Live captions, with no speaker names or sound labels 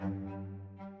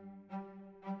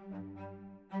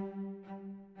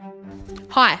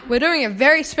Hi, we're doing a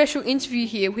very special interview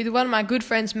here with one of my good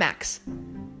friends, Max.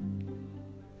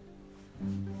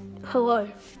 Hello.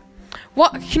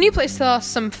 Can you please tell us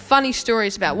some funny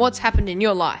stories about what's happened in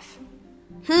your life?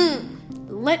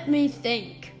 Let me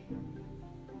think.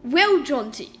 Well,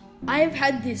 Jonty, I have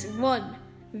had this one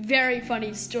very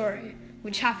funny story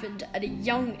which happened at a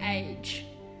young age.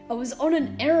 I was on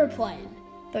an aeroplane,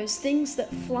 those things that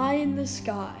fly in the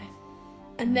sky.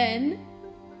 And then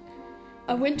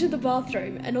I went to the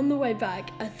bathroom, and on the way back,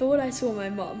 I thought I saw my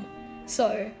mum.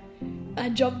 So I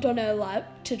jumped on her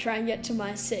lap to try and get to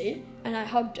my seat, and I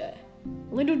hugged her.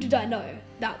 Little did I know,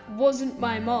 that wasn't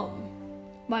my mum.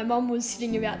 My mum was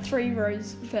sitting about 3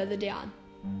 rows further down.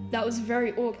 That was a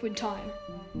very awkward time.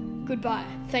 Goodbye.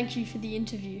 Thank you for the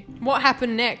interview. What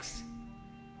happened next?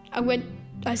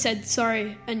 I said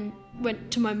sorry and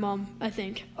went to my mum, I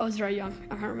think. I was very young.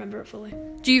 I can't remember it fully.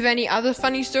 Do you have any other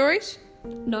funny stories?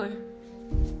 No.